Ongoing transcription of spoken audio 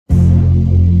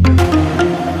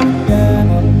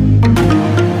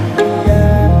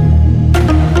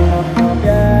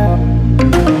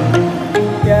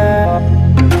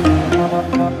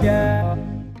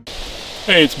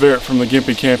Hey, it's Barrett from the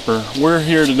Gimpy Camper. We're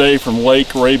here today from Lake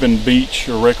Rabun Beach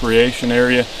Recreation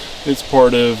area. It's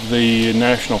part of the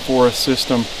National Forest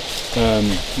System.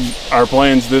 Our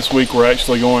plans this week, we're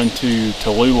actually going to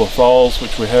Tallulah Falls,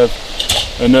 which we have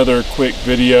another quick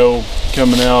video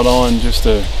coming out on just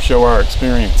to show our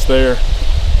experience there.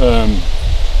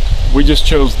 We just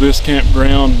chose this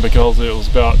campground because it was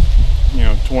about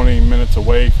 20 minutes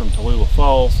away from Tallulah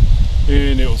Falls,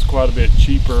 and it was quite a bit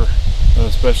cheaper,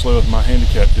 especially with my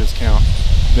handicap discount,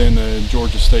 than the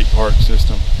Georgia State Park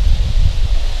system.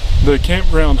 The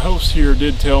campground host here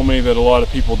did tell me that a lot of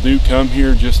people do come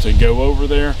here just to go over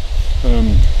there.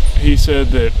 He said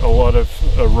that a lot of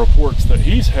reports that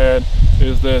he's had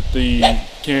is that the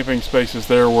camping spaces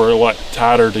there were a lot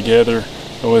tighter together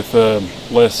with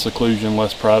less seclusion,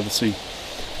 less privacy.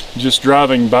 Just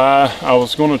driving by, I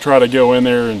was going to try to go in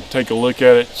there and take a look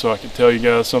at it so I could tell you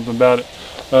guys something about it.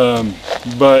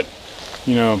 But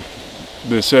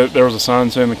they said there was a sign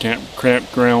saying the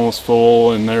campground was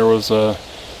full, and there was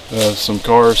some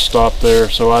cars stopped there,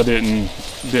 so I didn't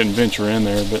venture in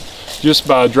there. But just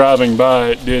by driving by,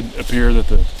 it did appear that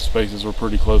the spaces were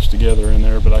pretty close together in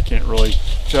there, but I can't really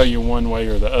tell you one way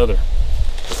or the other.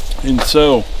 And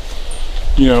so,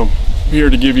 here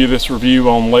to give you this review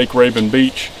on Lake Rabun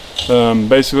Beach.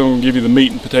 Basically, I'm going to give you the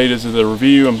meat and potatoes of the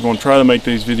review. I'm going to try to make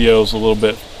these videos a little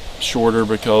bit shorter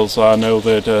because I know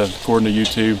that according to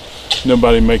YouTube,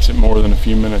 nobody makes it more than a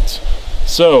few minutes.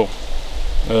 So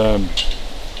I'm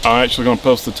actually going to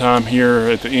post the time here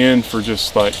at the end for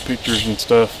just like pictures and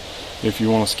stuff if you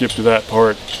want to skip to that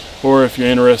part, or if you're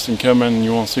interested in coming and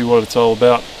you want to see what it's all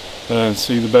about and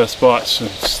see the best spots,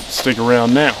 stick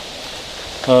around now.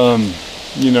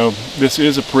 This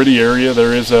is a pretty area.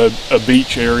 There is a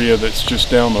beach area that's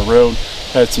just down the road.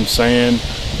 Had some sand.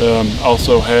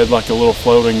 Also had like a little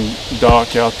floating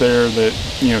dock out there that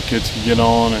kids could get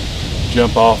on and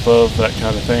jump off of, that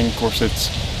kind of thing. Of course, it's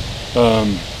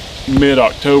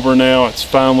mid-October now. It's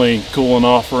finally cooling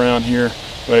off around here.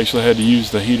 We actually had to use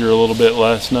the heater a little bit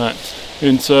last night,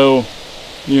 and so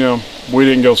we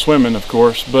didn't go swimming, of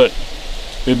course, but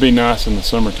it'd be nice in the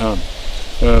summertime.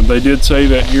 They did say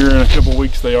that here in a couple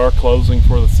weeks they are closing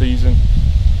for the season.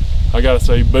 I gotta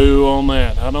say boo on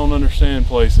that. I don't understand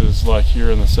places like here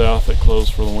in the south that close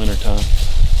for the winter time.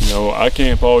 I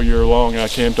camp all year long. I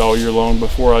camped all year long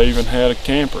before I even had a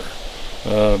camper.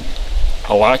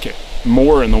 I like it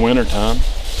more in the winter time.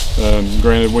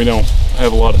 Granted, we don't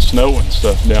have a lot of snow and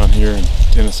stuff down here in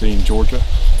Tennessee and Georgia,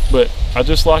 but I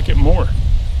just like it more.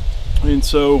 And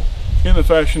so, in the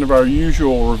fashion of our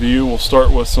usual review, we'll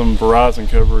start with some Verizon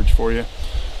coverage for you.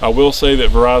 I will say that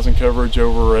Verizon coverage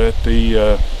over at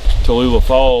the Tallulah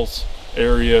Falls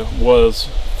area was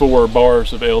 4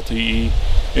 bars of LTE.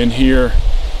 In here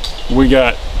we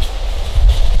got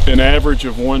an average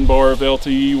of 1 bar of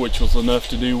LTE, which was enough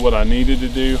to do what I needed to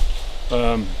do.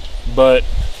 But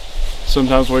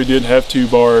sometimes we did have 2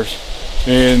 bars,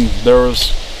 and there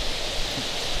was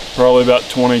probably about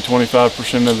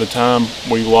 20-25% of the time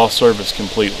we lost service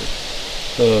completely.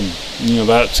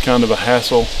 That's kind of a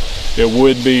hassle. It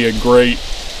would be a great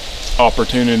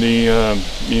opportunity,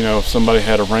 if somebody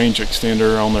had a range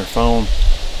extender on their phone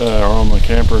or on the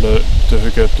camper to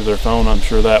hook up to their phone. I'm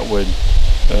sure that would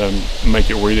make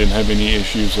it where you didn't have any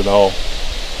issues at all.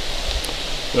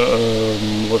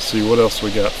 Let's see what else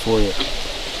we got for you.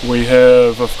 We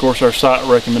have, of course, our site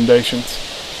recommendations.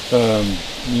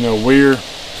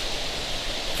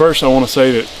 First I want to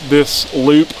say that this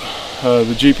loop,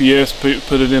 the GPS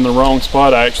put it in the wrong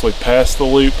spot. I actually passed the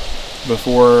loop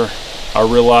before I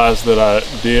realized that I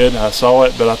did. I saw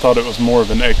it, but I thought it was more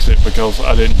of an exit because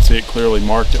I didn't see it clearly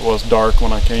marked. It was dark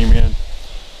when I came in.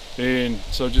 And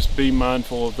so just be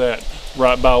mindful of that.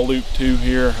 Right by loop 2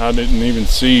 here, I didn't even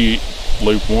see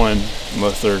loop 1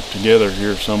 unless they're together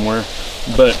here somewhere.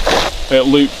 But at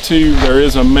loop 2, there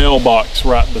is a mailbox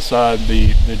right beside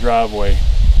the driveway.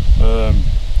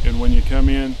 And when you come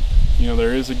in,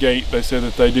 there is a gate. They said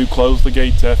that they do close the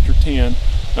gates after 10,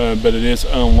 but it is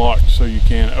unlocked, so you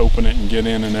can open it and get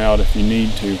in and out if you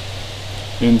need to.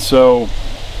 And so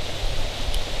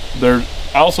I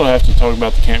also have to talk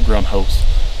about the campground hosts.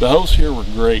 The hosts here were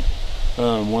great.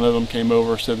 One of them came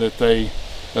over, said that they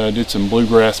did some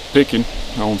bluegrass picking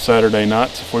on Saturday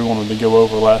nights if we wanted to go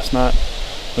over last night.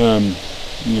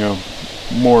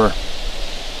 More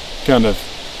kind of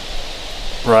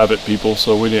private people,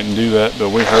 so we didn't do that, but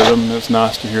we heard them. It's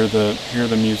nice to hear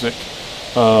the music.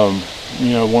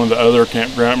 One of the other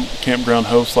campground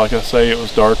hosts, like I say, it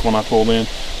was dark when I pulled in.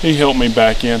 He helped me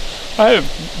back in. I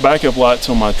have backup lights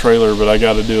on my trailer, but I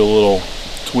got to do a little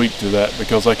tweak to that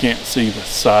because I can't see the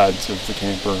sides of the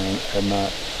camper at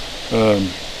night.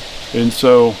 And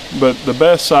so, but the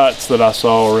best sites that I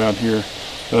saw around here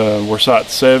were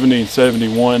sites 70 and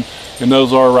 71, and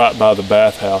those are right by the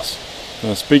bathhouse.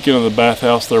 Speaking of the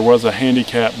bathhouse, there was a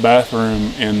handicap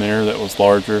bathroom in there that was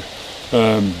larger.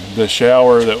 The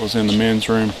shower that was in the men's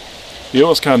room, it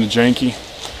was kind of janky.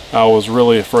 I was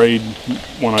really afraid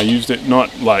when I used it,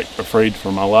 not like afraid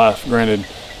for my life. Granted,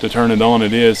 to turn it on,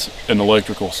 it is an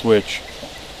electrical switch,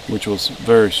 which was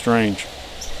very strange.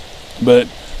 But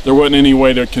there wasn't any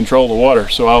way to control the water,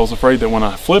 so I was afraid that when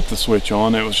I flipped the switch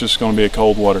on, it was just going to be a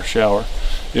cold water shower.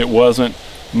 It wasn't.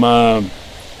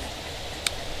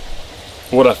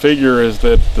 What I figure is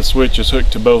that the switch is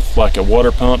hooked to both like a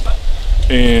water pump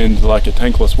and like a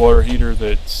tankless water heater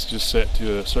that's just set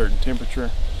to a certain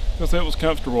temperature, because it was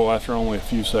comfortable after only a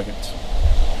few seconds.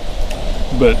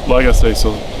 But like I say,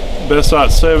 so best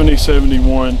site 70,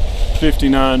 71,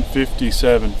 59,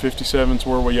 57. 57's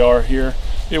where we are here.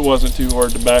 It wasn't too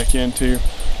hard to back into.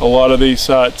 A lot of these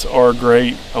sites are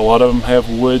great. A lot of them have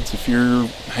woods. If you're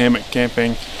hammock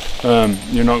camping,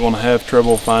 you're not going to have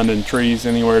trouble finding trees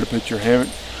anywhere to put your hammock.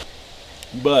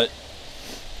 But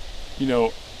you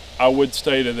know, I would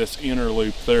stay to this inner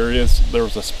loop. There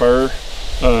was a spur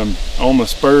on the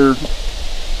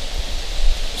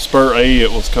spur A,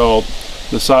 it was called.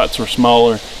 The sites were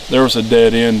smaller. There was a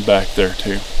dead end back there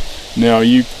too. Now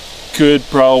you could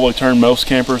probably turn most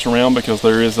campers around, because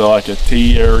there is like a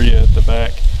T area at the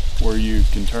back where you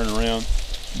can turn around,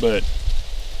 but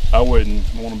I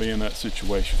wouldn't want to be in that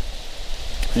situation.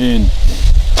 And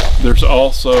there's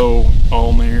also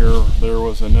on here, there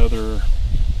was another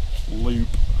loop,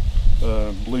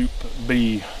 loop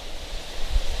B,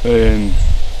 and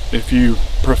if you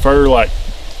prefer like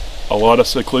a lot of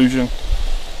seclusion,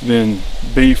 then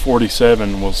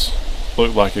B47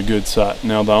 looked like a good site.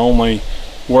 Now the only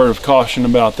word of caution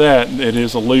about that, it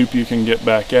is a loop you can get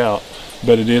back out,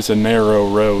 but it is a narrow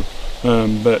road.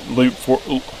 But loop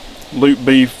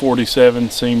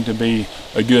B47 seemed to be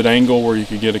a good angle where you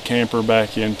could get a camper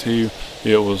back into.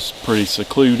 It was pretty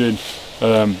secluded,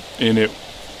 and it,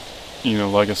 you know,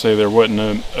 like I say, there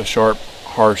wasn't a sharp,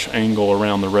 harsh angle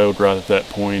around the road right at that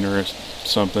point, or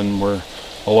something where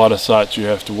a lot of sites you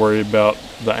have to worry about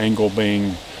the angle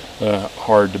being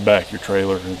hard to back your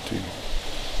trailer into.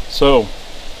 So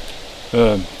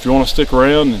if you want to stick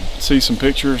around and see some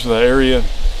pictures of the area,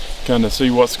 kind of see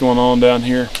what's going on down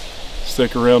here,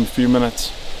 stick around a few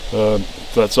minutes.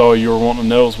 If that's all you were wanting to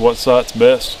know, is what site's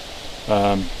best.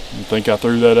 I think I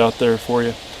threw that out there for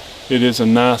you. It is a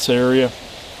nice area.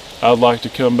 I'd like to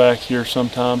come back here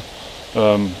sometime.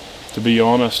 To be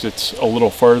honest, it's a little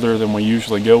further than we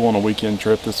usually go on a weekend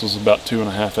trip. This was about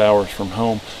 2.5 hours from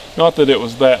home. Not that it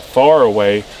was that far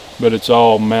away, but it's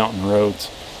all mountain roads.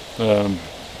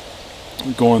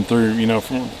 Going through, you know,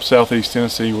 from southeast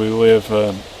Tennessee, we live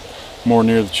more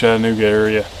near the Chattanooga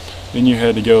area. Then you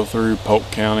had to go through Polk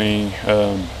County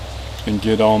and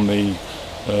get on the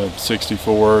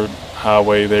 64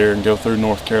 highway there and go through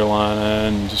North Carolina,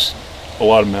 and just a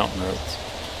lot of mountain roads.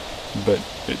 But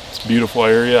it's a beautiful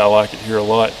area. I like it here a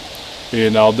lot,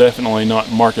 and I'll definitely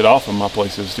not mark it off of my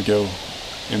places to go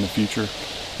in the future.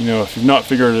 You know, if you've not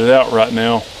figured it out right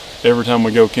now, every time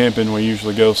we go camping, we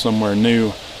usually go somewhere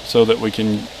new so that we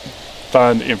can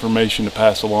find information to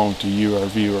pass along to you, our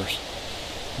viewers.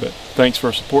 But thanks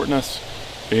for supporting us,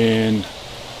 and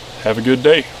have a good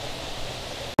day.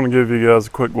 I'm going to give you guys a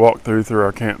quick walkthrough through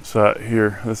our campsite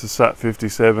here. This is site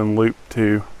 57, loop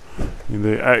 2.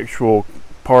 The actual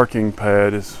parking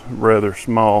pad is rather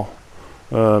small,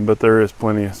 but there is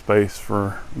plenty of space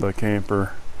for the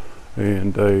camper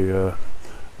and a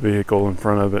vehicle in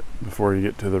front of it before you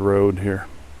get to the road here,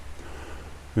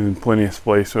 and plenty of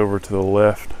space over to the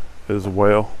left as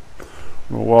well.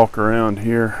 We'll walk around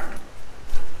here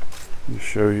and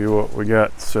show you what we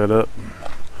got set up.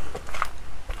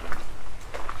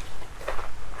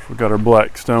 We got our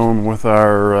black stone with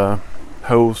our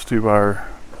hose to our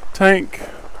tank.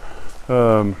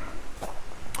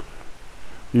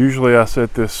 Usually I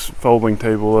set this folding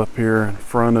table up here in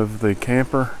front of the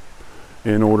camper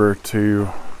in order to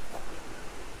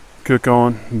cook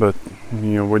on, but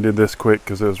you know, we did this quick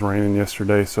because it was raining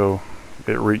yesterday, so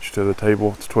it reached to the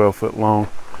table. It's 12 foot long.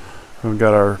 We've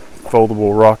got our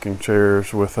foldable rocking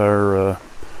chairs with our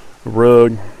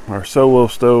rug, our solo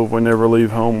stove we never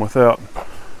leave home without.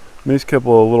 These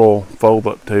couple of little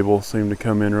fold-up tables seem to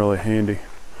come in really handy,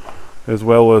 as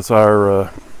well as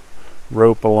our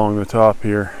rope along the top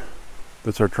here.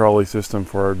 That's our trolley system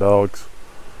for our dogs.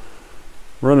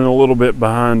 Running a little bit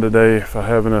behind today. If I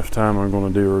have enough time, I'm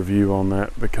going to do a review on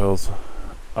that, because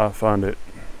I find it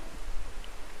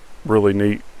really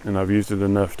neat and I've used it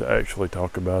enough to actually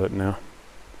talk about it now.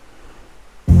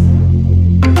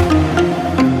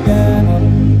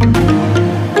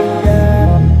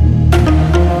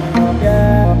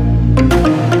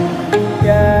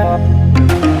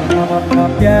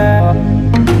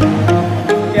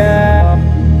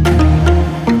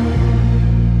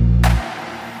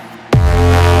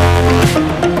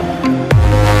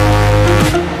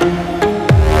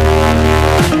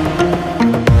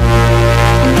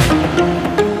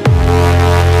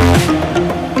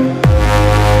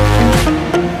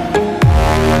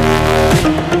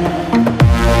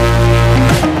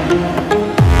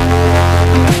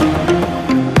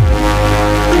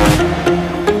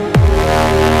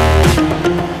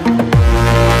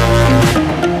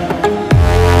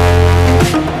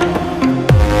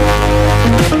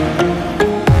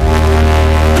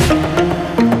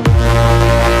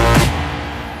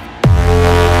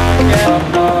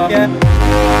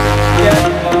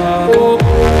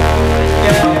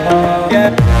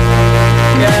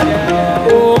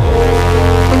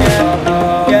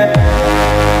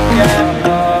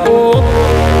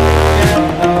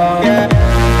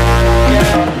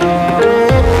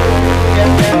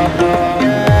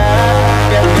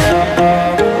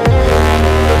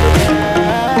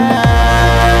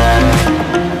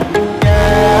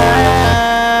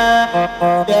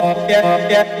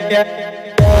 yeah, yeah.